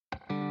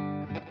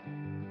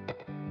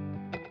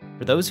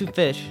For those who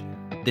fish,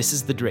 this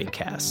is the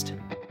Drakecast.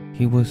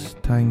 He was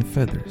tying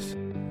feathers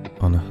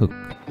on a hook.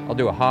 I'll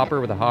do a hopper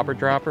with a hopper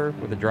dropper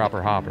with a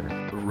dropper hopper.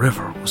 The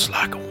river was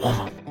like a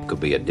woman. It could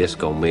be a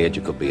disco midge,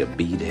 it could be a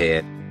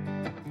beadhead.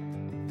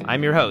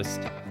 I'm your host,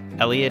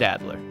 Elliot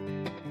Adler.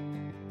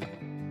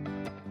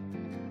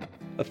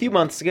 A few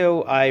months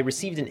ago, I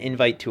received an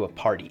invite to a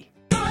party.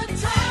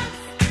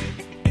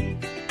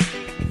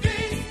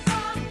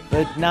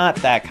 But not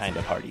that kind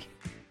of party.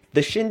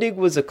 The Shindig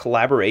was a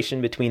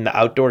collaboration between the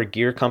outdoor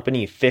gear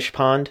company Fish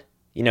Pond,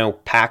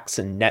 packs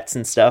and nets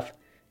and stuff,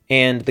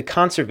 and the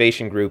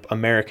conservation group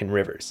American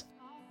Rivers.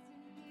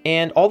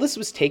 And all this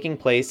was taking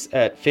place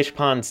at Fish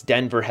Pond's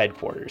Denver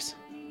headquarters.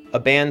 A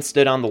band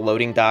stood on the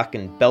loading dock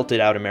and belted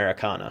out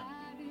Americana.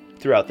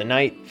 Throughout the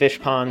night, Fish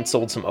Pond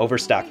sold some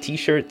overstock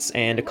t-shirts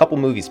and a couple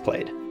movies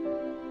played.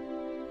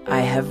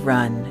 I have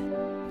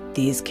run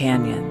these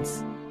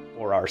canyons.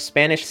 For our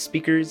Spanish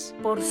speakers,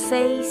 por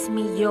 6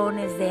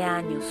 millones de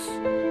años.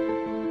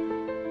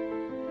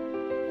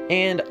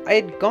 And I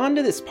had gone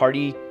to this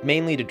party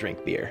mainly to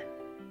drink beer.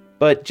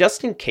 But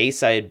just in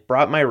case, I had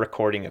brought my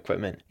recording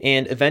equipment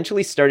and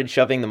eventually started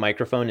shoving the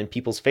microphone in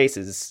people's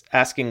faces,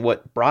 asking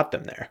what brought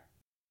them there.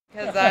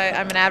 Because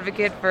I'm an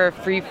advocate for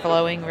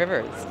free-flowing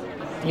rivers.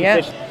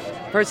 Fish?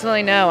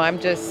 Personally, no. I'm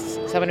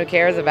just someone who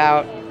cares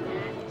about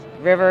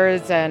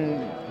rivers and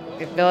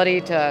the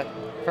ability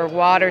for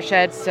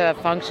watersheds to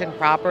function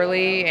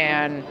properly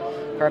and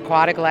for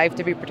aquatic life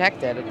to be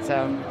protected.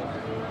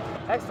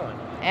 Excellent.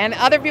 And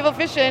other people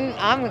fishing,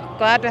 I'm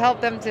glad to help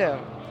them too.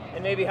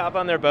 And maybe hop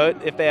on their boat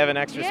if they have an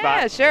extra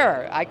spot? Yeah,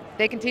 sure.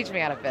 They can teach me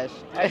how to fish.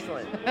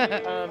 Excellent.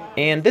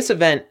 And this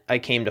event, I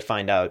came to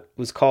find out,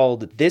 was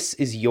called This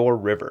Is Your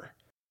River.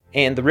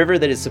 And the river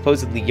that is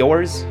supposedly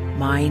yours...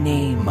 My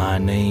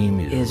name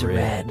is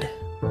Red.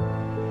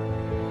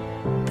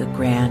 The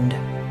Grand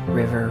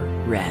River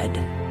Red.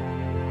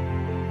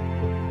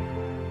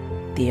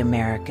 The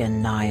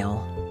American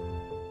Nile.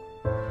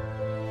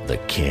 The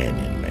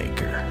Canyon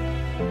Maker.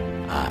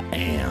 I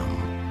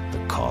am the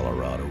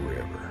Colorado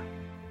River.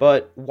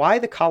 But why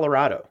the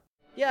Colorado?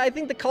 Yeah, I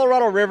think the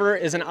Colorado River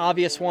is an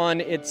obvious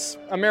one. It's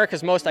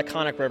America's most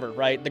iconic river,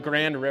 right? The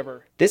Grand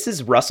River. This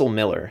is Russell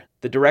Miller,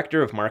 the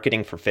director of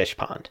marketing for Fish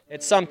Pond.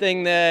 It's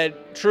something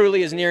that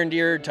truly is near and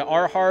dear to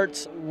our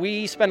hearts.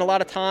 We spend a lot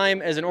of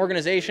time as an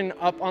organization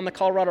up on the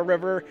Colorado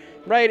River,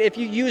 right? If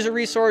you use a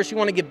resource, you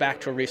want to give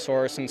back to a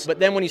resource. But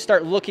then when you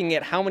start looking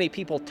at how many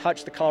people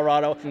touch the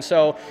Colorado, and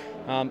so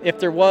if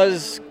there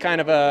was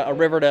kind of a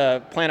river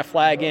to plant a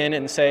flag in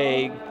and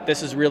say,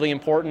 this is really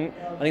important,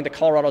 I think the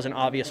Colorado is an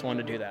obvious one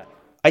to do that.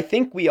 I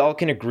think we all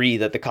can agree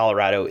that the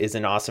Colorado is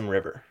an awesome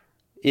river.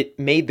 It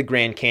made the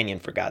Grand Canyon,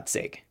 for God's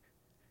sake.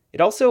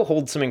 It also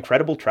holds some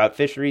incredible trout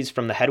fisheries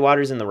from the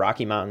headwaters in the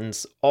Rocky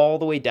Mountains all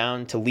the way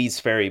down to Lee's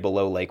Ferry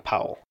below Lake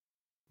Powell.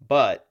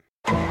 But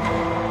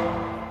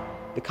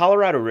the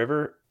Colorado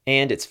River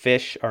and its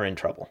fish are in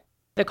trouble.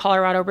 The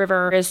Colorado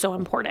River is so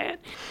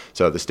important.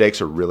 So the stakes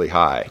are really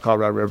high. The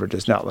Colorado River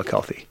does not look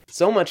healthy.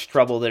 So much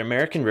trouble that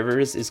American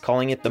Rivers is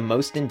calling it the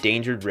most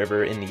endangered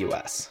river in the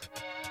U.S.,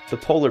 the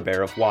polar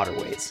bear of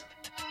waterways.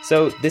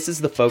 So this is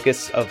the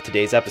focus of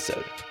today's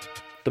episode,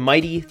 the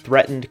mighty,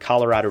 threatened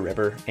Colorado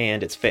River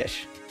and its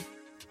fish.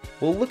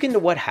 We'll look into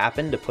what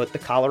happened to put the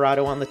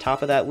Colorado on the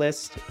top of that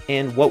list,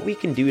 and what we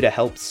can do to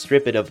help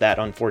strip it of that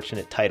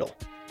unfortunate title.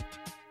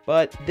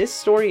 But this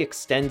story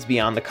extends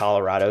beyond the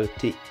Colorado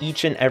to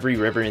each and every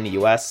river in the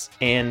US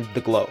and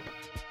the globe.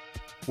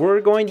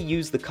 We're going to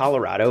use the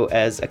Colorado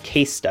as a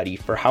case study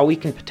for how we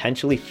can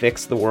potentially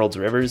fix the world's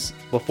rivers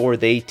before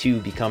they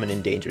too become an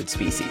endangered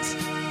species.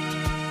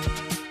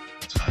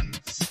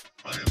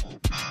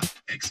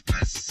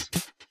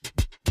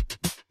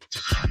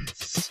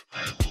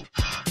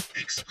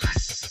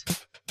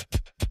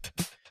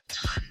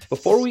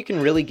 Before we can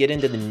really get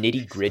into the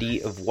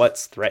nitty-gritty of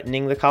what's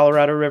threatening the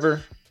Colorado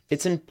River,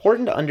 it's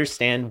important to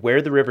understand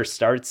where the river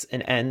starts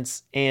and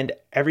ends and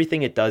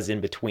everything it does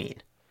in between.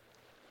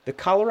 The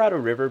Colorado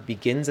River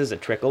begins as a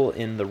trickle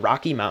in the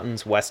Rocky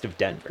Mountains west of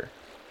Denver.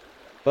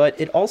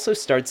 But it also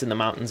starts in the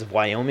mountains of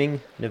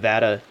Wyoming,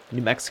 Nevada,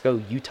 New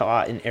Mexico,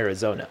 Utah, and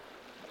Arizona.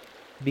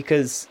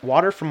 Because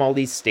water from all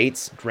these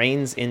states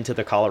drains into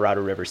the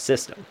Colorado River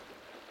system.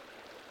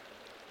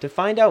 To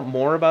find out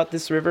more about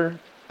this river,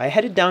 I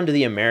headed down to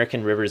the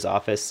American Rivers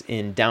office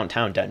in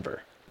downtown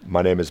Denver.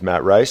 My name is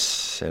Matt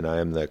Rice, and I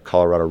am the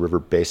Colorado River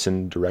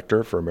Basin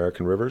Director for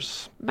American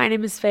Rivers. My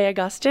name is Faye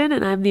Augustin,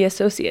 and I'm the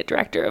Associate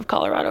Director of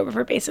Colorado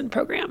River Basin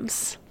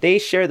Programs. They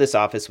share this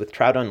office with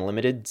Trout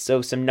Unlimited,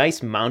 so some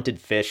nice mounted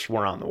fish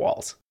were on the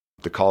walls.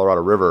 The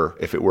Colorado River,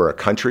 if it were a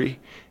country,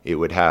 it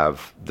would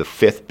have the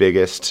 5th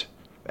biggest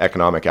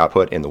economic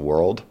output in the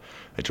world.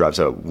 It drives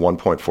a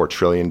 $1.4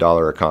 trillion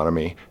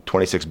economy,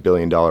 $26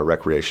 billion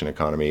recreation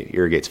economy, it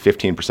irrigates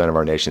 15% of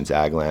our nation's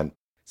ag land.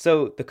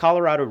 So the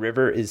Colorado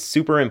River is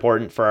super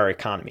important for our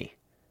economy.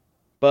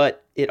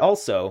 But it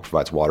also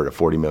provides water to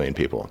 40 million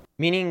people.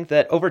 Meaning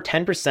that over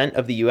 10%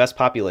 of the US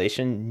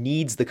population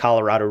needs the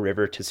Colorado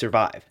River to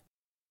survive.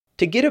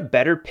 To get a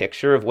better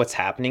picture of what's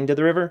happening to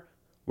the river,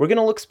 we're going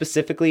to look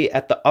specifically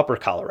at the upper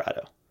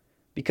Colorado,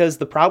 because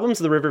the problems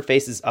the river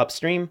faces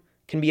upstream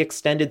can be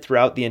extended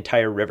throughout the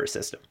entire river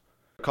system.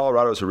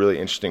 Colorado is a really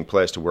interesting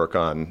place to work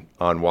on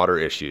water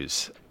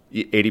issues.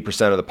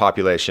 80% of the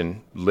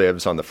population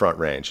lives on the Front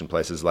Range in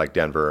places like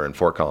Denver and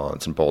Fort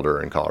Collins and Boulder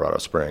and Colorado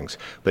Springs.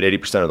 But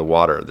 80% of the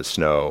water, the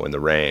snow and the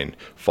rain,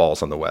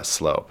 falls on the west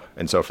slope.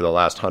 And so for the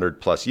last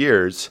 100 plus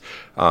years,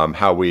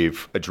 how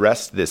we've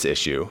addressed this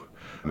issue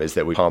is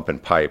that we pump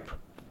and pipe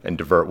and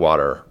divert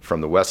water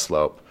from the west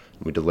slope.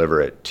 We deliver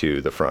it to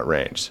the Front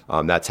Range.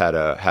 That's had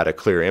a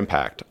clear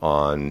impact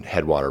on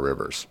headwater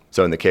rivers.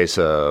 So in the case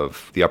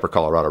of the upper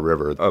Colorado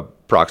River,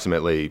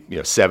 approximately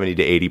 70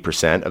 to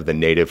 80% of the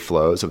native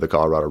flows of the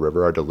Colorado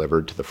River are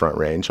delivered to the Front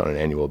Range on an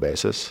annual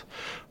basis.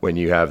 When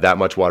you have that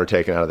much water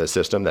taken out of the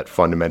system, that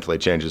fundamentally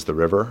changes the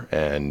river,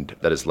 and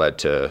that has led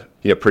to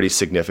pretty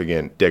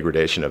significant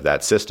degradation of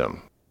that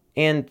system.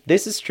 And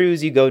this is true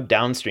as you go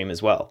downstream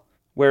as well,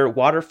 where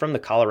water from the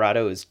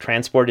Colorado is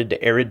transported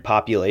to arid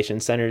population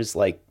centers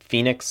like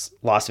Phoenix,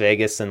 Las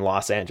Vegas, and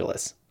Los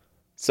Angeles.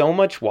 So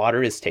much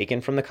water is taken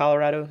from the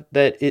Colorado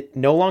that it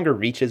no longer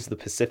reaches the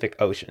Pacific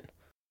Ocean.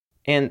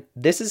 And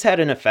this has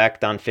had an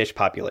effect on fish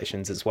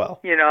populations as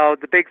well.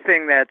 The big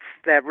thing that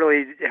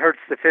really hurts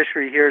the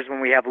fishery here is when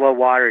we have low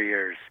water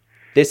years.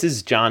 This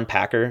is John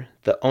Packer,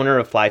 the owner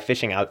of Fly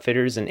Fishing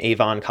Outfitters in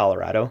Avon,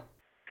 Colorado.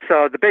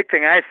 So the big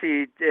thing I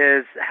see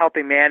is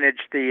helping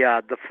manage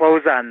the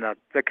flows on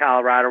the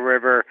Colorado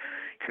River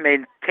to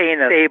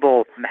maintain a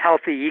stable,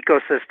 healthy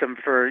ecosystem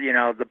for,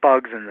 the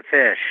bugs and the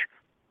fish.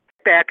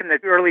 Back in the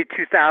early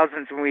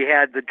 2000s when we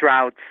had the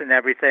droughts and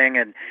everything,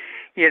 and,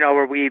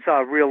 where we saw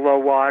real low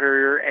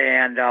water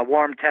and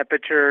warm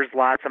temperatures,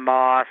 lots of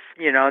moss,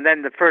 and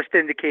then the first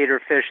indicator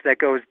fish that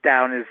goes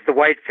down is the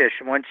whitefish.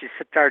 And once you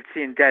start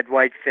seeing dead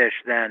whitefish,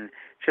 then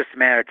it's just a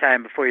matter of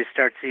time before you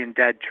start seeing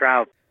dead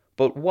trout.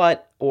 But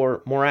what,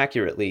 or more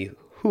accurately,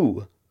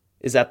 who,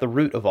 is at the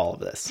root of all of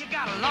this? You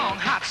got a long,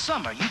 hot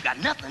summer, you got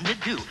nothing to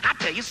do. I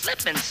tell you, slip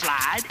and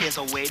slide is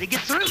a way to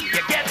get through. You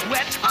get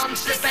wet on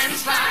slip and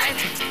slide.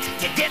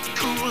 You get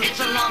cool, it's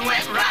a long,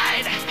 wet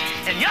ride.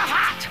 And you're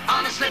hot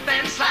on a slip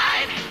and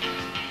slide.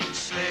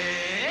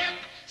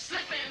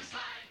 Slip and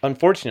slide.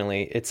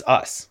 Unfortunately, it's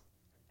us.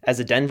 As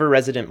a Denver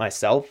resident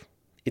myself,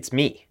 it's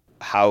me.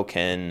 How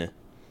can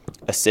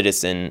a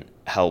citizen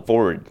help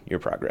forward your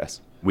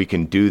progress? We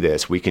can do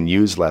this, we can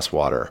use less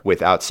water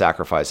without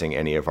sacrificing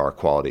any of our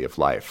quality of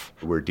life.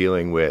 We're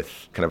dealing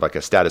with kind of like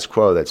a status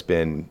quo that's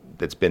been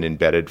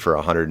embedded for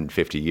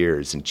 150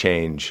 years, and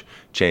change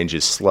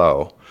is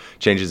slow.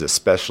 Change is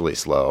especially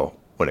slow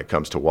when it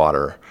comes to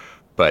water.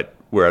 But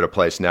we're at a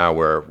place now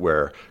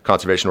where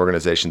conservation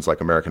organizations like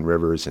American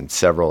Rivers and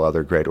several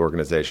other great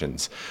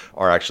organizations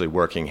are actually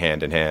working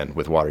hand in hand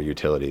with water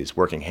utilities,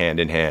 working hand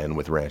in hand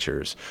with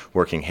ranchers,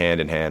 working hand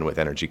in hand with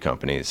energy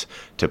companies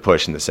to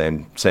push in the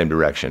same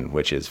direction,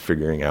 which is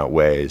figuring out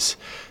ways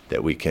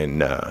that we can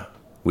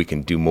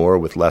do more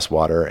with less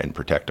water and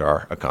protect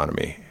our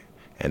economy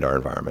and our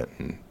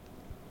environment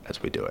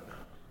as we do it.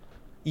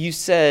 You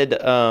said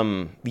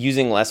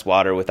using less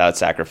water without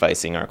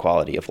sacrificing our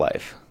quality of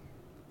life.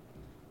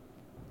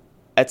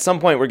 At some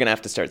point, we're going to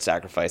have to start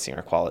sacrificing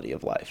our quality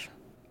of life.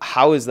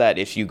 How is that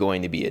issue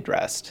going to be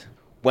addressed?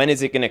 When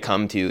is it going to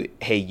come to,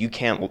 hey, you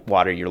can't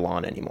water your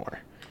lawn anymore?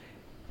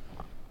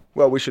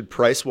 Well, we should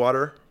price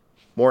water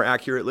more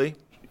accurately.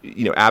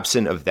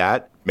 Absent of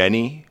that,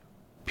 many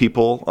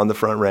people on the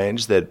Front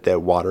Range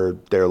that water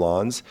their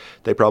lawns,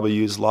 they probably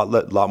use a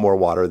lot more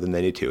water than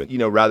they need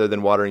to. Rather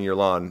than watering your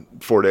lawn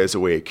 4 days a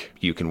week,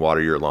 you can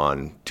water your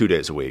lawn 2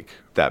 days a week.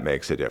 That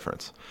makes a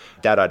difference.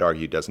 That, I'd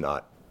argue, does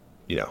not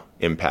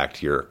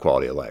impact your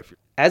quality of life.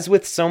 As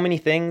with so many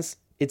things,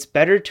 it's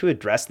better to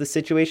address the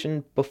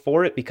situation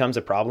before it becomes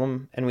a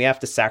problem and we have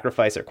to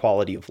sacrifice our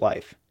quality of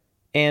life.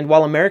 And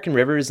while American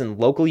Rivers and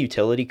local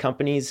utility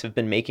companies have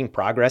been making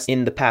progress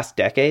in the past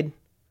decade,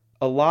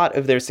 a lot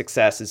of their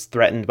success is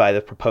threatened by the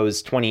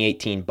proposed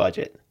 2018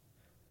 budget,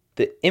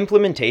 the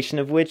implementation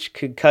of which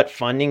could cut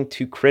funding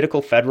to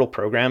critical federal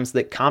programs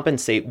that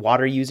compensate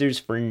water users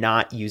for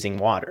not using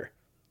water.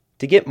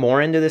 To get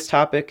more into this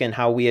topic and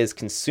how we as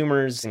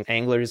consumers and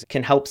anglers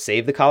can help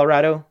save the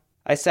Colorado,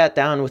 I sat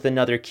down with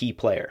another key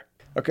player.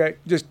 Okay,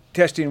 just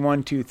testing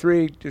 1, 2,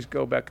 3. Just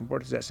go back and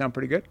forth. Does that sound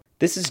pretty good?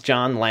 This is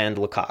John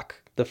Land-Lecoq,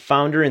 the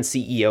founder and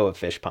CEO of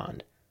Fish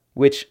Pond,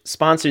 which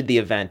sponsored the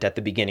event at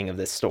the beginning of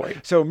this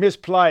story. So Miss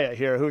Playa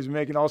here, who's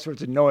making all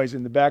sorts of noise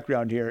in the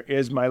background here,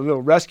 is my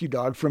little rescue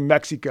dog from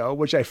Mexico,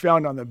 which I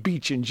found on the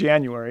beach in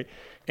January.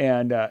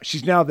 And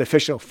she's now the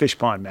official Fish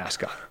Pond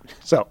mascot.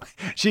 So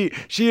she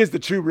is the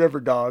true river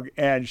dog,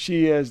 and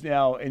she is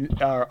now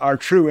our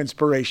true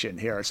inspiration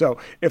here. So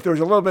if there's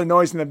a little bit of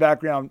noise in the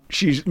background,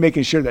 she's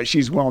making sure that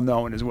she's well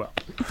known as well.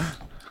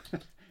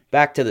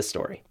 Back to the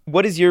story.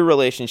 What is your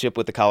relationship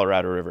with the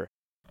Colorado River?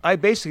 I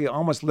basically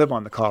almost live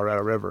on the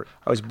Colorado River.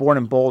 I was born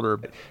in Boulder.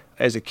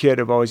 As a kid,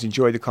 I've always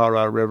enjoyed the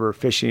Colorado River,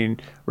 fishing,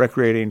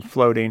 recreating,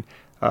 floating.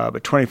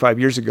 But 25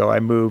 years ago, I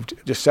moved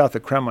just south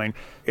of Kremling.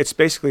 It's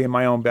basically in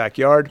my own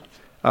backyard.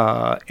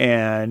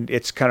 and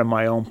it's kind of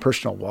my own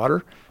personal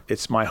water.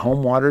 It's my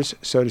home waters,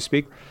 so to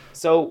speak.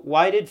 So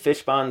why did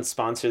Fishpond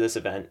sponsor this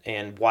event,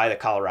 and why the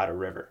Colorado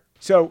River?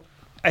 So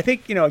I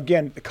think,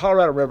 again, the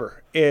Colorado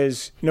River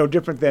is no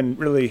different than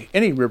really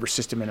any river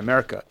system in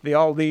America. They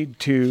all lead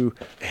to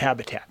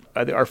habitat.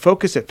 Our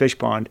focus at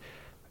Fishpond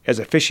as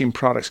a fishing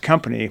products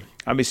company,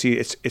 obviously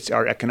it's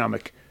our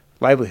economic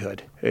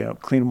livelihood,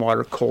 clean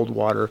water, cold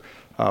water,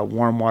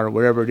 warm water,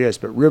 whatever it is.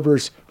 But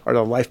rivers are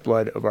the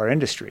lifeblood of our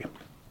industry.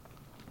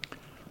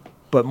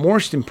 But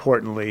most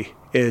importantly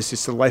is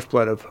it's the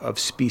lifeblood of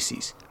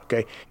species.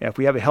 Okay, and if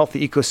we have a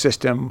healthy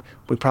ecosystem,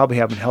 we probably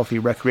have a healthy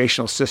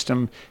recreational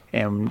system,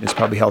 and it's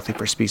probably healthy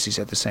for species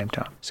at the same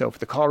time. So if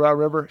the Colorado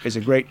River is a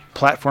great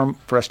platform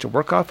for us to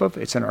work off of,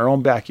 it's in our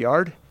own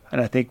backyard,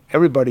 and I think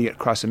everybody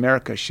across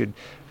America should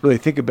really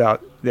think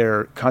about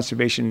their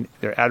conservation,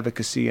 their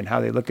advocacy, and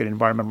how they look at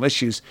environmental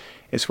issues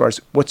as far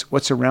as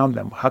what's around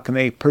them. How can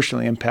they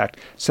personally impact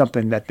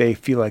something that they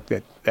feel like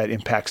that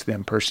impacts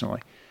them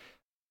personally?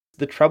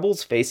 The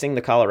troubles facing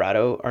the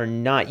Colorado are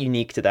not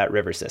unique to that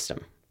river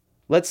system.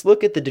 Let's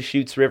look at the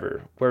Deschutes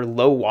River, where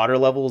low water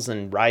levels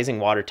and rising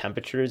water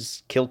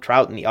temperatures kill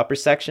trout in the upper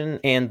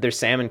section and their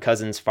salmon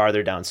cousins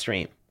farther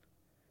downstream.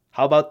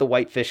 How about the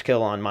whitefish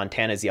kill on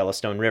Montana's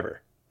Yellowstone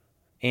River?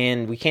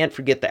 And we can't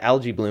forget the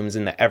algae blooms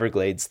in the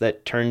Everglades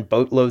that turn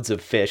boatloads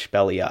of fish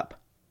belly up.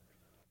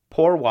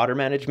 Poor water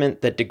management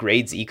that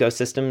degrades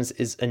ecosystems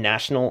is a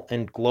national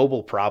and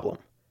global problem,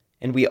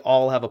 and we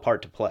all have a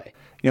part to play.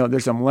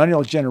 There's a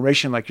millennial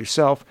generation like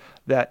yourself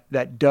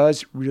that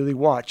does really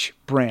watch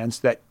brands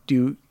that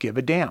do give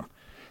a damn.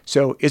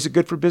 So is it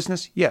good for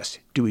business? Yes.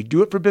 Do we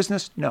do it for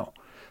business? No.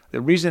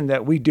 The reason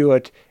that we do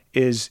it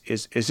is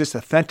just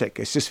authentic.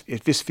 It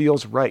just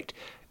feels right.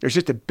 There's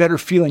just a better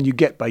feeling you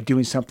get by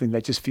doing something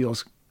that just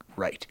feels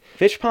right.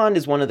 Fishpond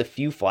is one of the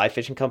few fly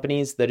fishing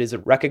companies that is a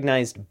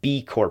recognized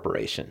B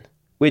Corporation,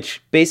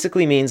 which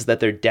basically means that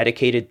they're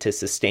dedicated to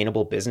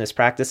sustainable business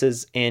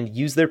practices and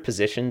use their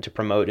position to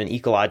promote an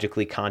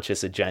ecologically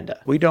conscious agenda.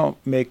 We don't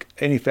make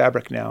any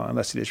fabric now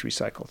unless it is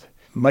recycled.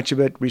 Much of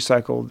it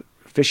recycled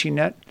fishing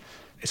net.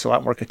 It's a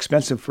lot more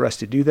expensive for us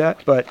to do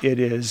that, but it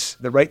is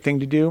the right thing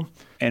to do.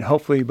 And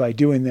hopefully by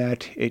doing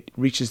that, it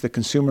reaches the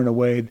consumer in a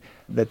way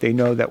that they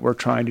know that we're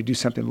trying to do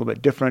something a little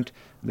bit different,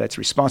 that's a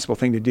responsible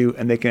thing to do,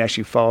 and they can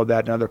actually follow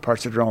that in other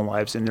parts of their own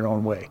lives in their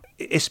own way.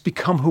 It's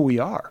become who we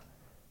are.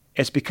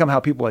 It's become how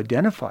people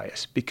identify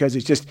us, because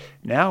it's just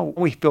now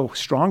we feel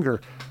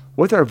stronger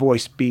with our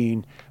voice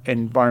being an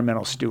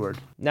environmental steward.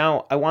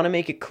 Now, I want to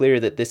make it clear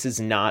that this is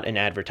not an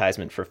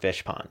advertisement for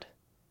Fishpond.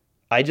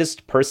 I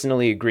just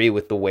personally agree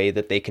with the way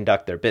that they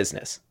conduct their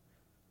business.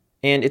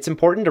 And it's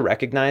important to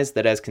recognize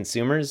that as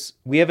consumers,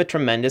 we have a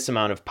tremendous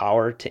amount of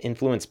power to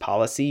influence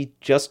policy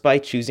just by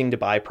choosing to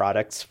buy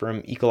products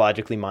from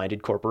ecologically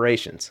minded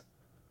corporations.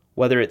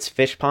 Whether it's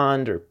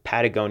Fishpond or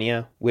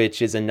Patagonia,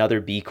 which is another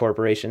B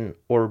Corporation,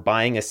 or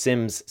buying a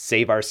Simms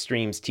Save Our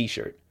Streams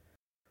t-shirt.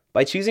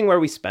 By choosing where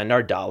we spend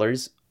our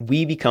dollars,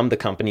 we become the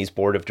company's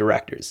board of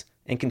directors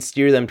and can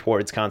steer them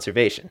towards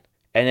conservation.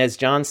 And as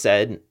John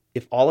said,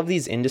 if all of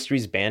these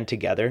industries band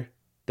together,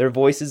 their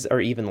voices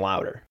are even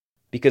louder,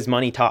 because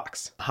money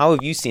talks. How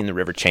have you seen the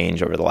river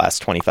change over the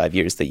last 25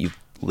 years that you've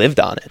lived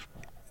on it?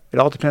 It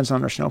all depends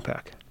on our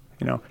snowpack.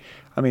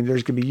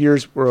 There's going to be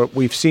years where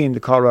we've seen the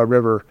Colorado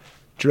River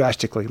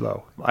drastically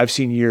low. I've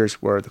seen years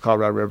where the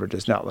Colorado River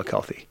does not look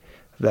healthy.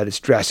 That is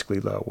drastically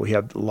low. We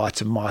have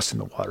lots of moss in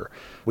the water.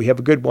 We have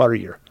a good water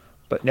year,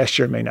 but next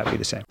year may not be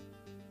the same.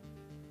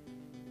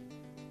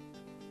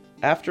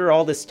 After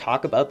all this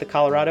talk about the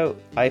Colorado,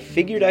 I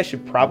figured I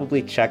should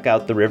probably check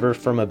out the river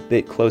from a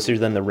bit closer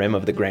than the rim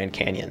of the Grand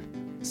Canyon.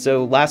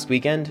 So last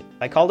weekend,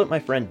 I called up my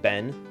friend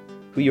Ben,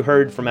 who you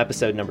heard from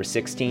episode number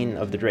 16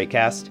 of the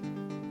Drakecast,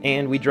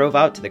 and we drove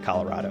out to the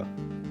Colorado.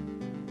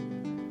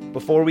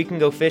 Before we can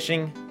go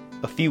fishing,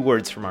 a few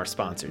words from our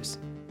sponsors.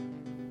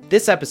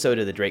 This episode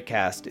of the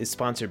Drakecast is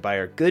sponsored by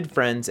our good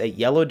friends at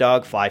Yellow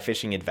Dog Fly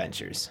Fishing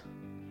Adventures.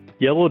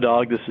 Yellow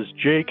Dog, this is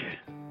Jake.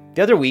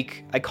 The other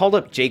week, I called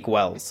up Jake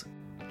Wells.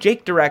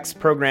 Jake directs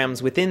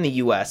programs within the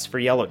U.S. for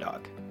Yellow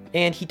Dog,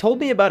 and he told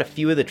me about a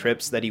few of the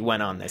trips that he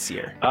went on this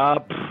year.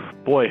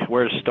 Boy,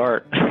 where to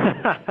start?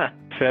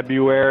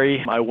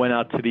 February, I went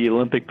out to the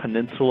Olympic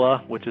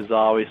Peninsula, which is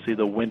obviously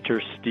the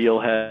winter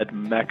steelhead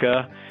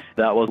mecca.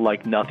 That was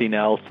like nothing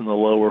else in the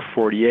lower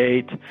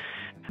 48.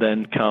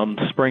 Then come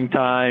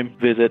springtime,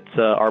 visit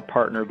our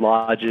partnered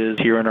lodges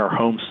here in our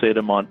home state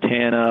of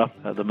Montana,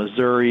 the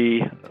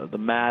Missouri, the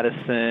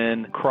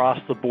Madison, cross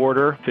the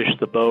border, fish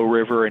the Bow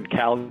River in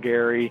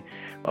Calgary.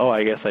 Oh,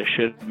 I guess I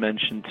should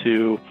mention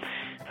too,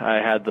 I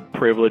had the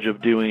privilege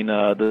of doing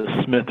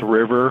the Smith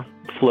River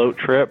float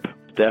trip.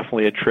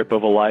 Definitely a trip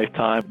of a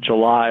lifetime.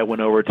 July, I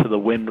went over to the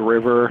Wind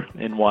River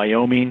in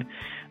Wyoming.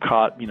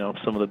 Caught,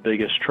 some of the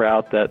biggest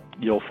trout that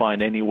you'll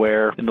find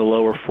anywhere in the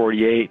lower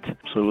 48.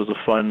 So it was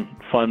a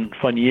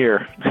fun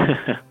year.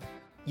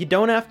 You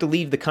don't have to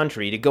leave the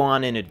country to go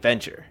on an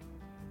adventure.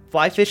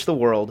 Fly fish the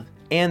world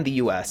and the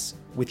U.S.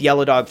 with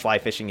Yellow Dog Fly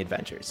Fishing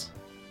Adventures.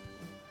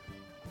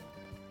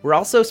 We're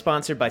also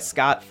sponsored by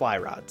Scott Fly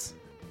Rods.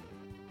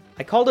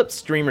 I called up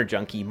streamer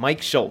junkie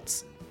Mike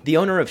Schultz, the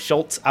owner of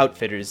Schultz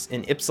Outfitters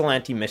in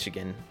Ypsilanti,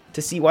 Michigan,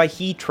 to see why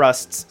he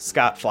trusts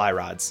Scott Fly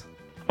Rods.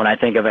 When I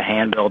think of a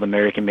hand-built,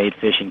 American-made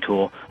fishing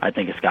tool, I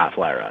think of Scott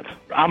Fly Rods.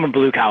 I'm a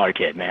blue-collar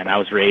kid, man. I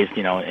was raised,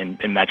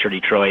 in Metro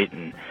Detroit,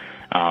 and,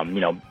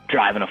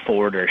 driving a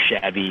Ford or a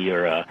Chevy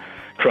or a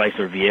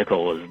Chrysler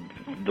vehicle was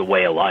the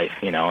way of life.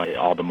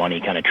 All the money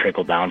kind of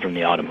trickled down from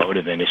the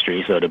automotive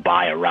industry, so to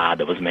buy a rod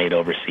that was made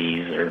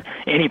overseas or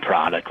any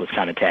product was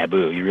kind of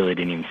taboo. You really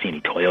didn't even see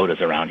any Toyotas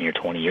around here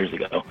 20 years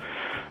ago.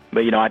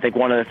 But, I think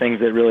one of the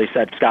things that really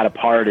sets Scott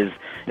apart is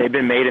they've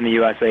been made in the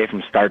USA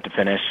from start to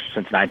finish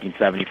since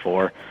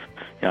 1974.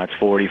 It's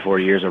 44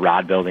 years of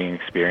rod building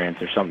experience.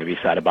 There's something to be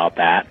said about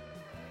that.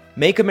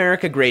 Make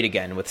America great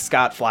again with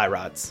Scott Fly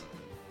Rods.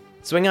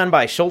 Swing on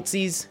by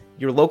Schultz's,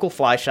 your local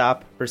fly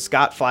shop, or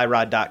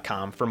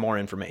scottflyrod.com for more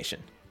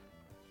information.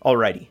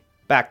 Alrighty,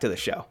 back to the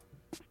show.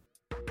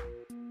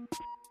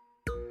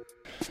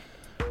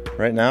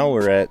 Right now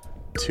we're at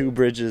Two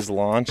Bridges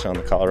Launch on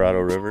the Colorado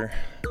River.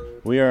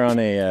 We are on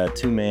a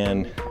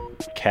two-man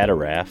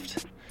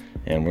cataraft,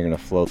 and we're going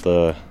to float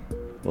the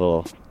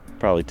little,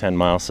 probably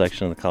 10-mile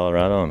section of the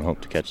Colorado and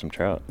hope to catch some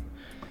trout.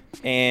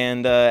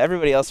 And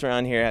everybody else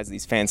around here has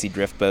these fancy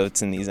drift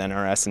boats and these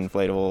NRS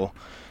inflatable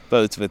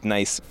boats with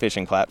nice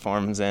fishing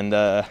platforms. And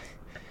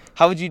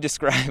how would you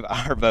describe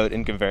our boat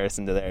in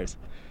comparison to theirs?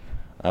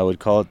 I would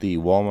call it the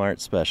Walmart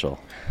Special.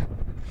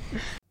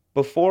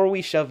 Before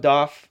we shoved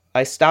off,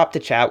 I stopped to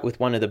chat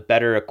with one of the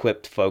better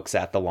equipped folks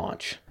at the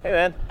launch. Hey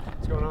man,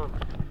 what's going on?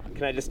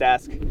 Can I just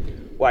ask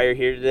why you're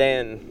here today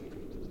and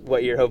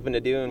what you're hoping to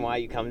do and why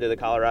you come to the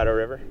Colorado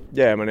River?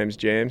 Yeah, my name's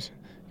James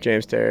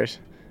Terrace,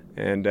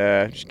 and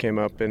just came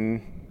up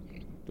and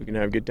we can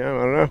have a good time.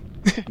 I don't know.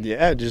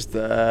 Yeah, just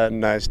a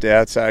nice day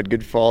outside,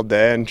 good fall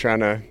day, and trying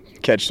to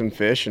catch some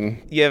fish.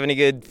 And you have any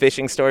good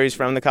fishing stories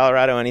from the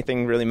Colorado?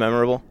 Anything really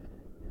memorable?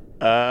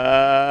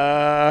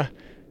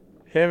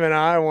 Him and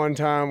I one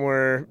time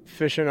were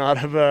fishing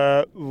out of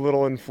a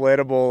little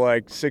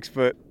inflatable,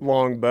 6-foot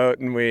long boat,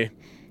 and we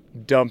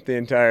dumped the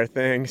entire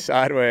thing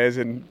sideways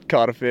and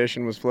caught a fish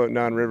and was floating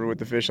down river with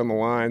the fish on the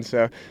line.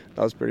 So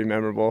that was pretty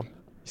memorable.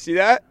 You see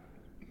that?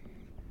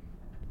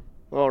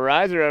 Little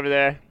riser over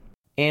there.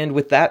 And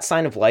with that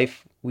sign of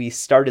life, we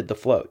started the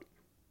float.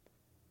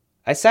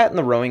 I sat in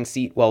the rowing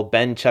seat while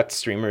Ben chucked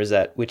streamers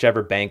at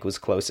whichever bank was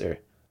closer.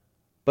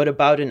 But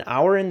about an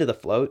hour into the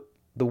float,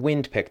 the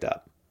wind picked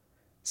up.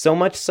 So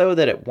much so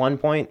that at one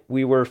point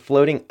we were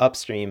floating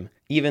upstream,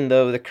 even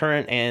though the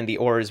current and the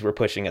oars were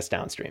pushing us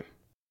downstream.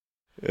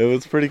 It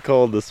was pretty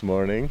cold this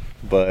morning,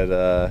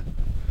 but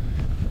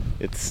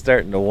it's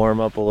starting to warm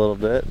up a little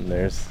bit, and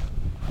there's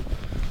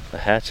a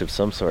hatch of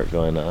some sort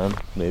going on.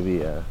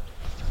 Maybe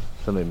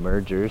some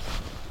emergers.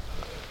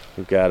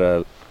 We've got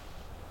a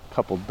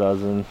couple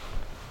dozen,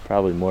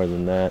 probably more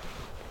than that,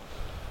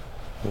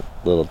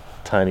 little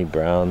tiny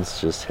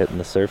browns just hitting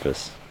the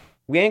surface.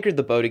 We anchored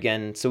the boat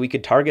again so we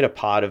could target a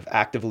pod of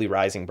actively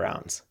rising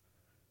browns.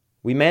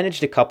 We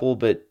managed a couple,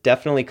 but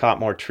definitely caught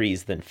more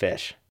trees than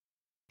fish.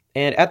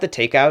 And at the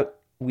takeout,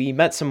 we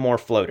met some more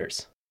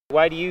floaters.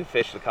 Why do you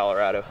fish the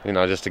Colorado?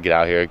 Just to get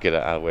out here, get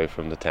away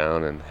from the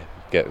town and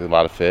get a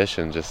lot of fish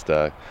and just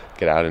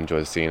get out, enjoy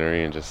the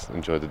scenery, and just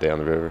enjoy the day on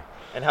the river.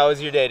 And how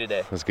was your day today?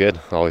 It was good.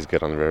 Always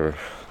good on the river.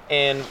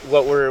 And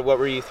what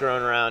were you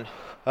throwing around?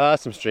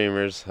 Some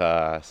streamers,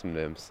 some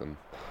nymphs,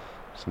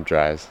 some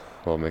dries.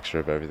 A little mixture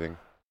of everything.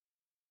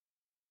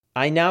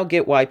 I now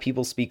get why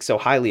people speak so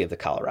highly of the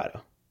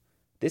Colorado.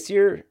 This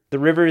year, the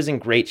river is in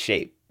great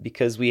shape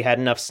because we had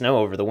enough snow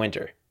over the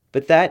winter.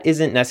 But that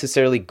isn't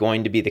necessarily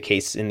going to be the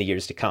case in the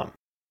years to come.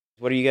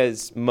 What are you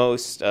guys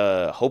most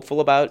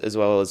hopeful about, as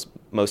well as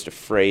most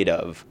afraid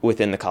of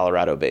within the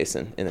Colorado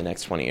Basin in the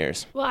next 20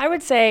 years? Well, I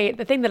would say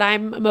the thing that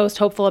I'm most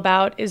hopeful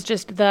about is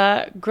just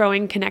the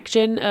growing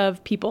connection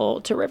of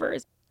people to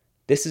rivers.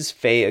 This is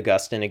Faye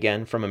Augustin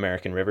again from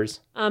American Rivers.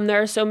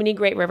 There are so many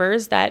great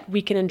rivers that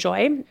we can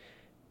enjoy.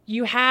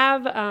 You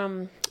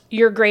have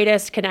your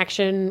greatest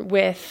connection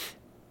with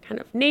kind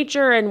of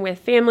nature and with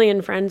family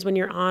and friends when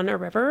you're on a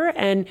river.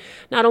 And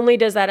not only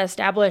does that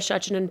establish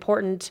such an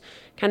important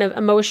kind of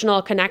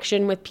emotional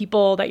connection with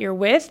people that you're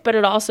with, but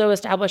it also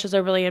establishes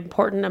a really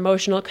important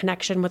emotional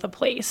connection with a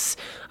place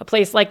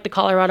like the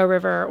Colorado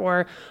River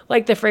or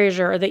like the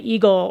Fraser or the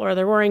Eagle or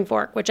the Roaring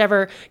Fork,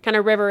 whichever kind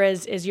of river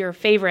is your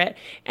favorite.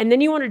 And then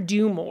you want to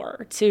do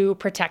more to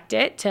protect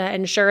it, to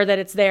ensure that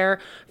it's there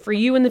for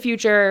you in the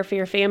future, for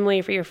your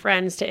family, for your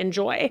friends to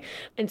enjoy.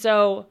 And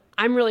so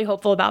I'm really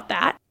hopeful about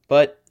that.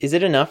 But is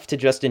it enough to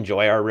just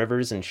enjoy our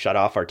rivers and shut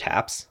off our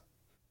taps?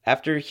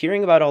 After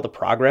hearing about all the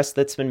progress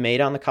that's been made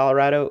on the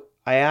Colorado,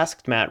 I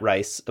asked Matt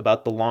Rice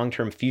about the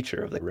long-term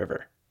future of the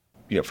river.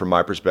 From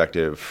my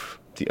perspective,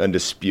 the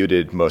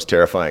undisputed most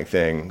terrifying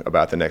thing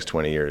about the next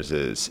 20 years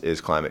is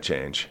climate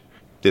change.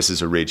 This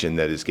is a region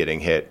that is getting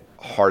hit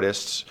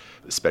hardest,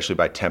 especially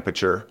by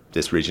temperature.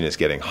 This region is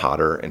getting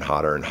hotter and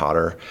hotter and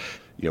hotter.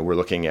 We're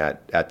looking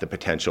at the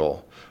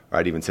potential or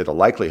I'd even say the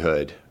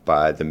likelihood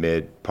by the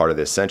mid part of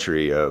this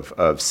century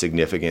of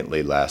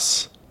significantly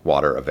less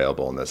water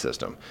available in the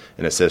system,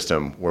 in a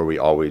system where we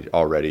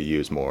already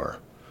use more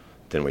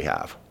than we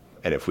have.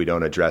 And if we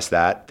don't address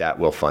that, that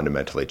will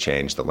fundamentally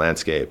change the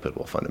landscape. It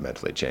will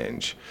fundamentally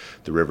change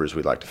the rivers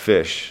we'd like to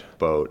fish,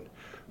 boat,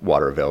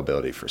 water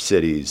availability for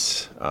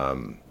cities.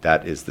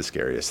 That is the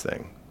scariest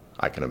thing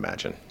I can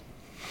imagine.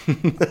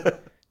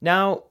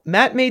 Now,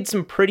 Matt made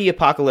some pretty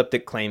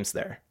apocalyptic claims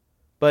there,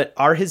 but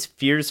are his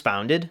fears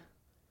founded?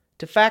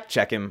 To fact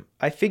check him,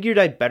 I figured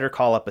I'd better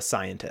call up a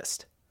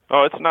scientist.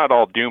 Oh, it's not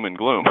all doom and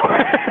gloom.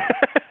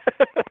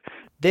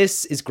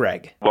 This is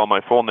Greg. Well, my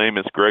full name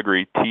is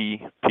Gregory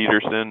T.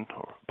 Peterson,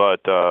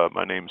 but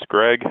my name's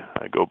Greg.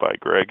 I go by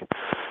Greg.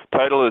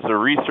 Title is a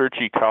research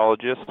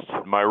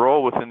ecologist. My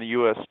role within the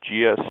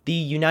USGS, the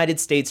United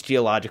States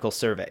Geological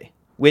Survey,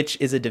 which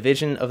is a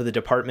division of the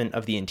Department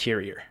of the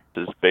Interior,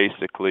 is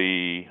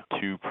basically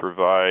to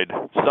provide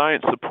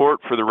science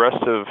support for the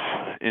rest of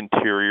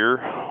Interior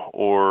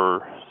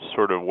or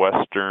sort of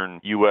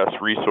Western U.S.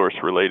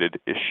 resource-related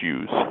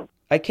issues.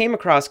 I came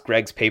across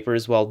Greg's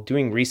papers while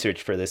doing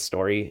research for this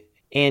story,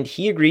 and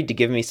he agreed to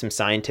give me some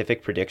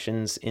scientific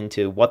predictions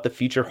into what the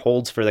future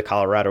holds for the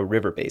Colorado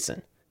River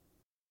Basin.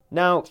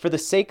 Now, for the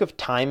sake of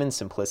time and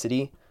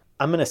simplicity,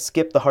 I'm going to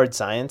skip the hard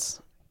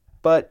science,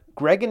 but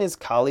Greg and his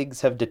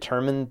colleagues have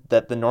determined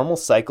that the normal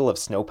cycle of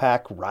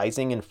snowpack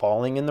rising and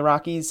falling in the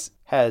Rockies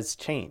has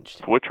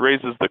changed. Which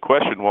raises the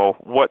question, well,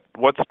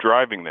 what's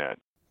driving that?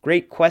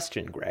 Great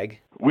question,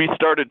 Greg. We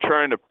started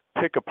trying to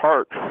pick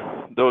apart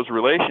those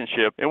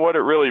relationships, and what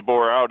it really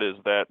bore out is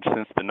that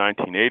since the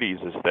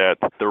 1980s is that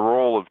the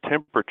role of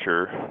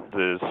temperature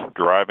is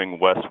driving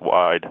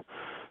west-wide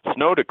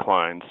snow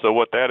decline. So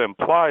what that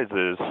implies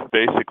is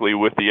basically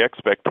with the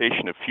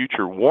expectation of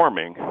future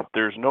warming,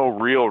 there's no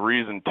real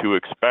reason to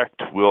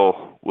expect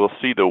we'll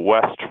see the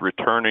West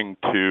returning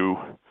to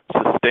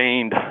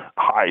sustained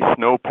high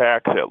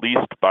snowpacks, at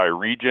least by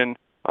region,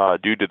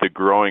 due to the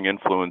growing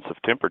influence of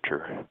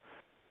temperature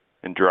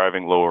and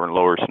driving lower and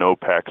lower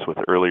snowpacks with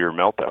earlier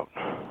meltdown.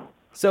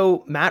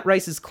 So Matt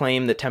Rice's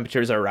claim that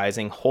temperatures are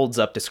rising holds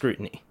up to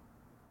scrutiny.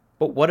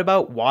 But what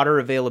about water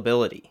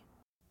availability?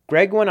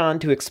 Greg went on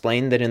to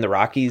explain that in the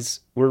Rockies,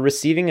 we're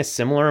receiving a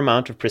similar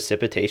amount of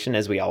precipitation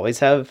as we always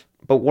have,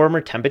 but warmer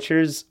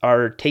temperatures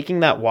are taking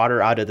that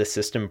water out of the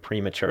system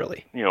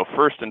prematurely. You know,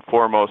 first and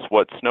foremost,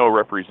 what snow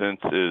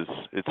represents is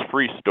its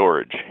free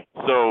storage.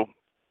 So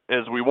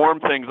as we warm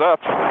things up,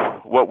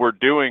 what we're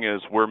doing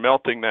is we're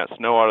melting that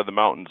snow out of the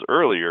mountains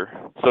earlier.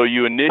 So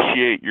you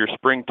initiate your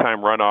springtime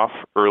runoff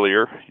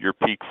earlier, your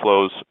peak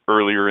flows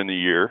earlier in the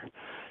year,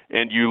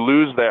 and you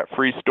lose that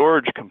free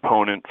storage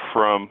component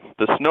from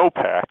the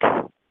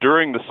snowpack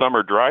during the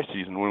summer dry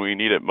season when we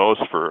need it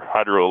most for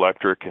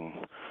hydroelectric and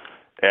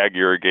ag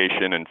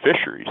irrigation and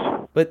fisheries.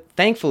 But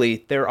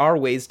thankfully, there are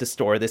ways to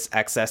store this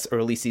excess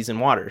early season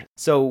water,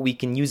 so we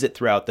can use it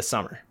throughout the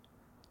summer.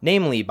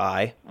 Namely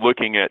by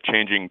looking at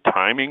changing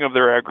timing of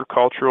their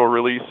agricultural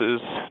releases,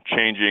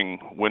 changing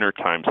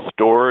wintertime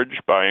storage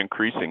by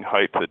increasing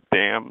height of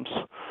dams.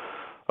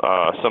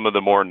 Some of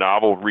the more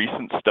novel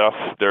recent stuff,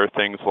 there are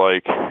things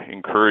like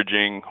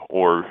encouraging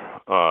or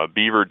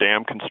beaver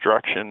dam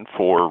construction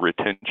for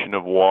retention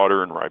of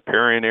water in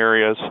riparian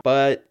areas.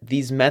 But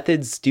these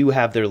methods do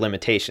have their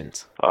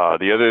limitations.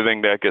 The other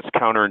thing that gets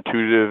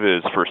counterintuitive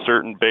is for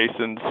certain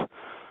basins,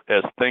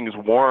 as things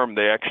warm,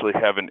 they actually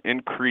have an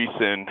increase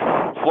in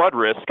flood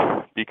risk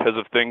because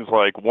of things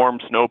like warm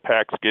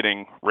snowpacks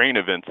getting rain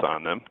events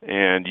on them.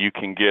 And you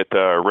can get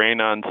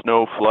rain on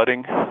snow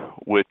flooding,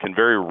 which can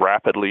very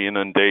rapidly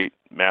inundate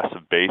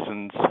massive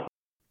basins.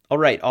 All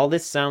right, all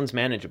this sounds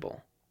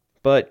manageable.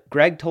 But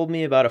Greg told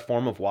me about a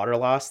form of water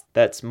loss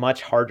that's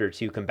much harder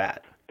to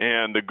combat.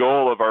 And the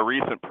goal of our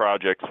recent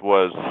projects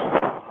was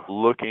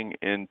looking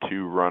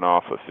into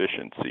runoff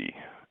efficiency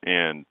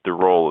and the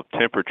role of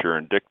temperature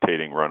in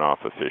dictating runoff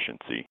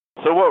efficiency.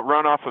 So what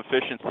runoff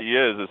efficiency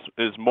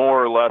is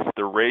more or less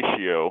the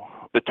ratio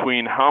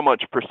between how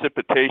much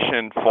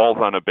precipitation falls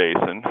on a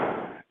basin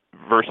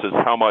versus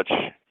how much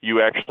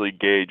you actually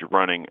gauge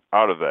running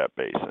out of that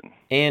basin.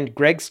 And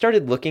Greg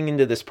started looking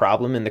into this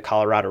problem in the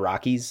Colorado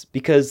Rockies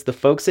because the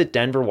folks at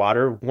Denver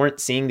Water weren't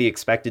seeing the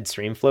expected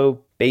stream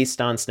flow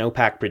based on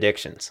snowpack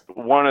predictions.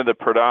 One of the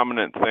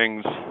predominant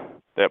things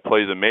that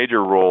plays a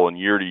major role in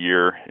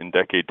year-to-year and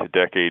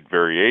decade-to-decade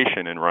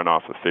variation in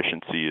runoff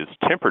efficiency is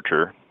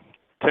temperature.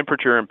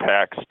 Temperature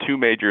impacts two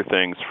major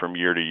things from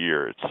year to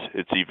year.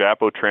 It's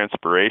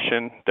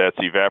evapotranspiration, that's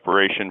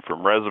evaporation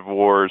from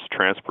reservoirs,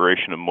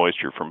 transpiration of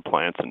moisture from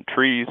plants and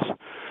trees,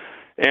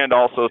 and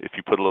also if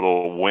you put a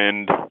little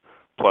wind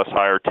plus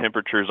higher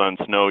temperatures on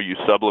snow, you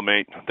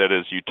sublimate, that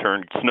is, you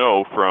turn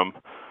snow from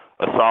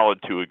a solid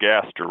to a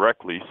gas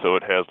directly, so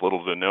it has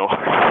little to no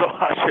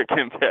geologic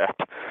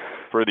impact.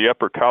 For the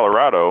upper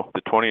Colorado,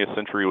 the 20th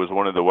century was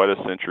one of the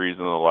wettest centuries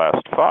in the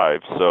last 5,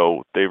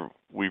 so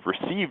we've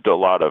received a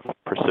lot of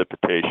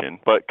precipitation,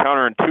 but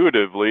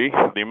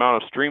counterintuitively, the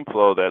amount of stream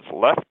flow that's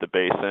left the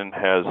basin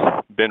has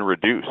been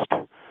reduced.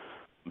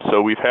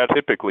 So we've had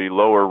typically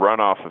lower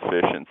runoff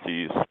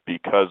efficiencies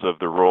because of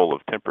the role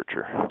of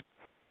temperature.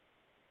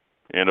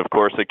 And of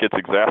course, it gets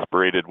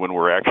exacerbated when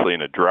we're actually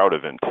in a drought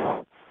event.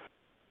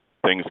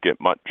 Things get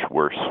much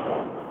worse.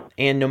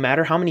 And no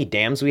matter how many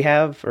dams we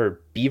have or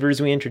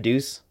beavers we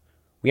introduce,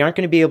 we aren't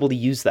going to be able to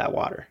use that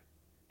water.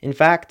 In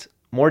fact,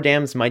 more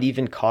dams might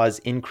even cause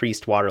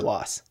increased water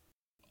loss.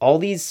 All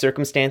these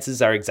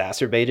circumstances are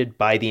exacerbated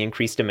by the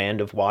increased demand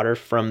of water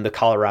from the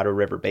Colorado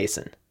River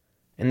Basin.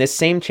 And this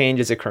same change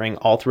is occurring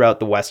all throughout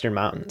the Western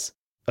Mountains,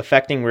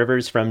 affecting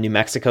rivers from New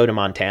Mexico to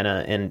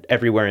Montana and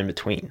everywhere in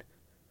between.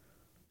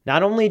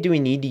 Not only do we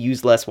need to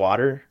use less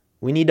water,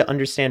 we need to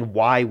understand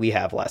why we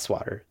have less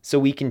water so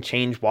we can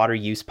change water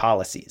use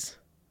policies.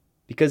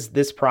 Because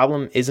this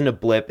problem isn't a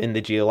blip in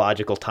the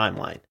geological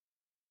timeline.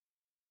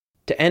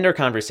 To end our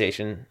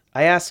conversation,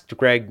 I asked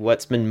Greg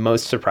what's been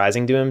most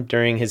surprising to him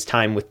during his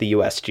time with the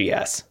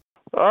USGS.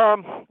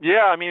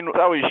 Yeah, I mean, it's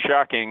always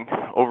shocking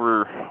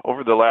over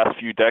the last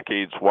few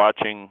decades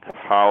watching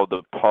how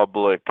the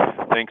public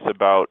thinks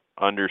about,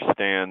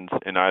 understands,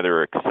 and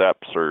either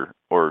accepts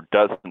or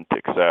doesn't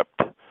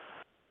accept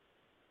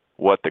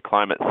what the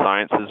climate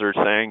sciences are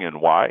saying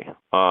and why.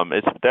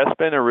 That's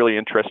been a really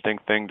interesting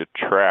thing to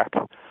track.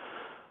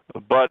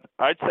 But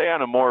I'd say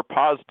on a more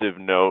positive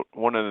note,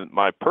 one of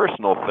my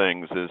personal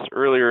things is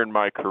earlier in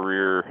my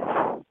career,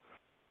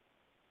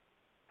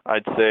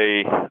 I'd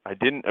say I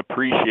didn't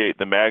appreciate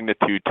the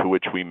magnitude to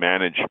which we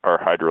manage our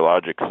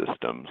hydrologic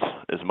systems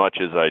as much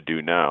as I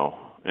do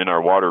now in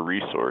our water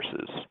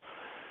resources.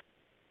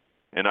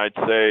 And I'd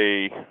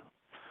say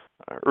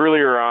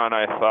earlier on,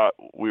 I thought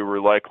we were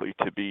likely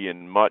to be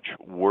in much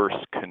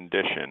worse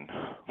condition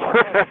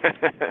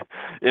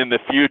in the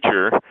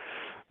future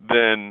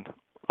than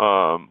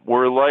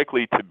we're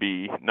likely to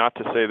be. Not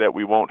to say that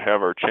we won't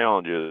have our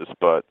challenges,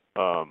 but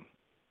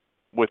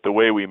with the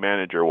way we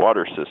manage our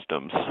water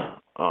systems.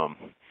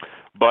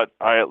 But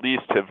I at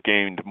least have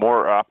gained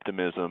more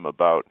optimism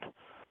about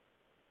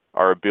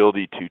our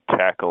ability to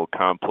tackle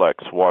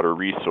complex water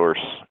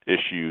resource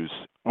issues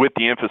with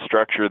the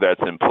infrastructure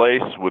that's in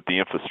place, with the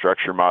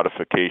infrastructure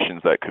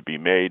modifications that could be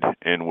made,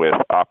 and with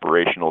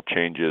operational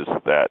changes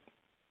that,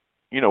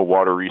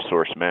 water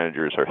resource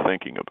managers are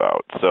thinking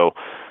about. So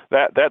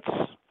that's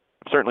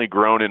certainly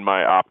grown in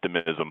my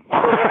optimism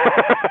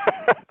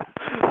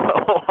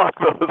along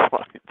those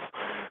lines.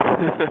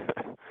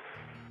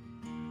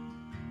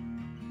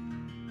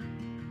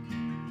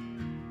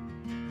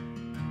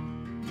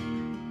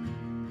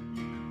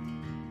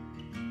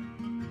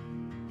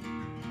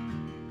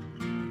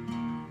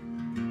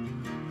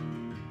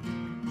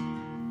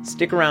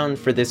 Stick around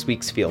for this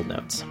week's field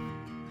notes.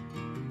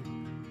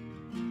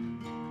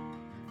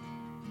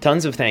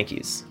 Tons of thank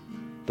yous.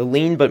 The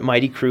lean but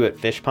mighty crew at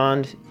Fish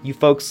Pond, you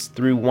folks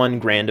threw one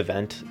grand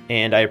event,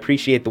 and I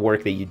appreciate the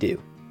work that you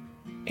do.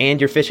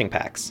 And your fishing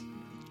packs.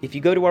 If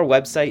you go to our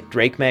website,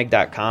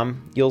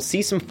 drakemag.com, you'll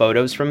see some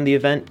photos from the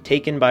event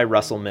taken by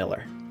Russell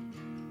Miller.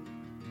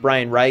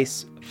 Brian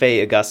Rice,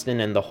 Faye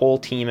Augustin, and the whole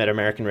team at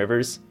American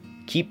Rivers,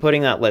 keep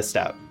putting that list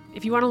out.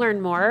 If you want to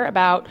learn more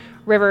about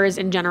rivers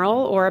in general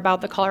or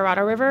about the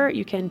Colorado River,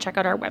 you can check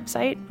out our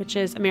website, which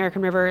is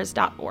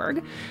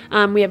americanrivers.org.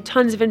 We have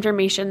tons of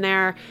information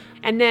there.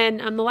 And then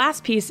the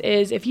last piece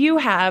is if you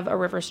have a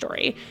river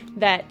story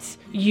that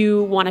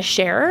you want to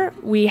share,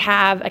 we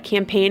have a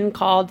campaign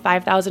called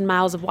 5,000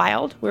 Miles of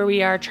Wild, where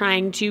we are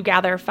trying to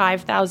gather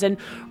 5,000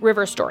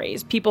 river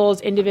stories, people's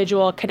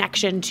individual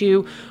connection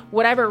to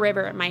whatever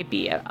river it might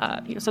be,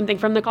 something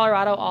from the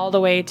Colorado all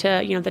the way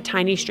to the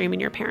tiny stream in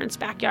your parents'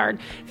 backyard.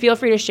 Feel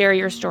free to share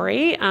your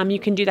story. You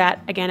can do that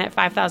again at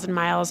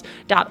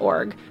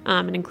 5000miles.org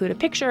and include a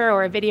picture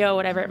or a video,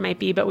 whatever it might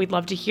be. But we'd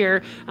love to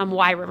hear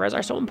why rivers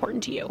are so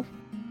important to you.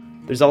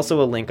 There's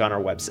also a link on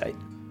our website.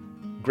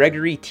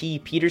 Gregory T.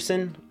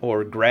 Peterson,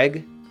 or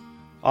Greg,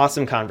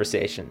 awesome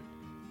conversation.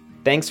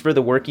 Thanks for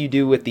the work you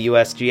do with the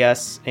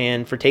USGS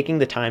and for taking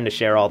the time to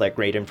share all that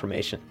great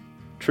information.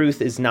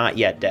 Truth is not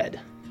yet dead.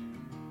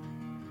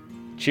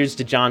 Cheers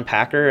to John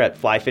Packer at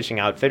Fly Fishing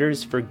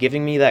Outfitters for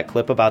giving me that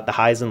clip about the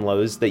highs and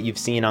lows that you've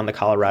seen on the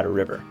Colorado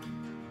River.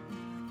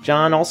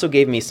 John also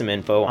gave me some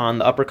info on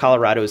the Upper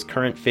Colorado's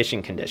current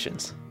fishing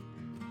conditions.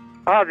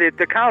 Oh,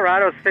 the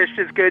Colorado's fished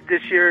as good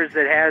this year as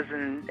it has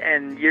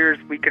in years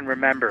we can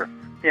remember.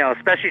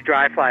 Especially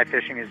dry fly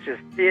fishing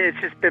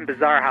it's just been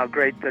bizarre how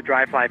great the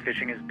dry fly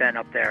fishing has been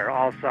up there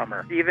all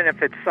summer. Even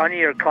if it's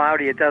sunny or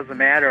cloudy, it doesn't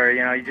matter.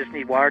 You just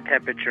need water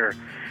temperature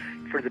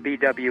for the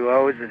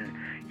BWOs,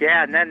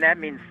 and then that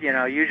means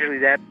usually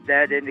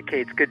that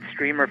indicates good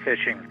streamer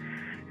fishing.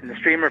 And the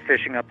streamer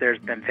fishing up there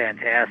has been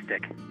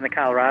fantastic. In the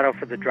Colorado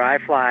for the dry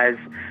flies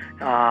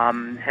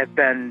have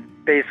been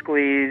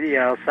basically,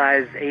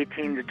 size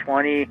 18 to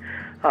 20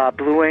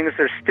 blue wings.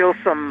 There's still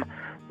some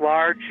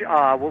large,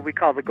 what we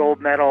call the gold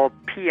medal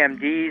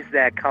PMDs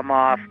that come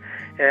off.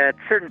 At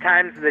certain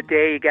times of the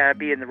day, you got to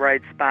be in the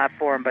right spot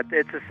for them, but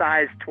it's a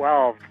size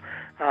 12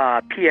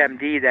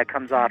 PMD that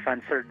comes off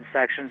on certain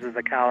sections of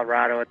the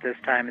Colorado at this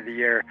time of the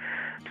year.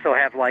 So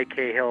have Light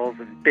Cahills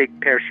and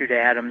big Parachute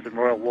Adams and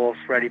Royal Wolves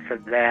ready for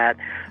that.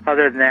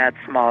 Other than that,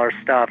 smaller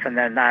stuff, and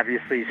then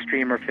obviously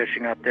streamer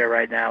fishing up there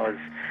right now is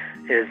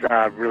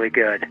really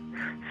good.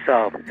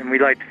 So, and we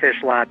like to fish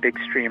a lot of big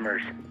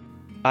streamers.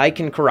 I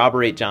can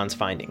corroborate John's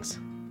findings.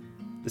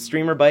 The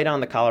streamer bite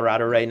on the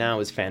Colorado right now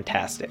is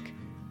fantastic.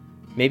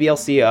 Maybe I'll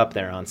see you up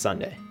there on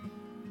Sunday.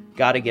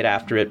 Gotta get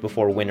after it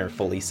before winter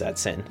fully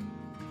sets in.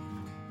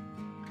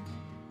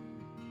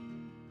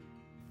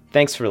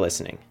 Thanks for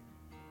listening.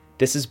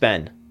 This has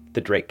been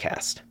the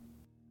Drakecast.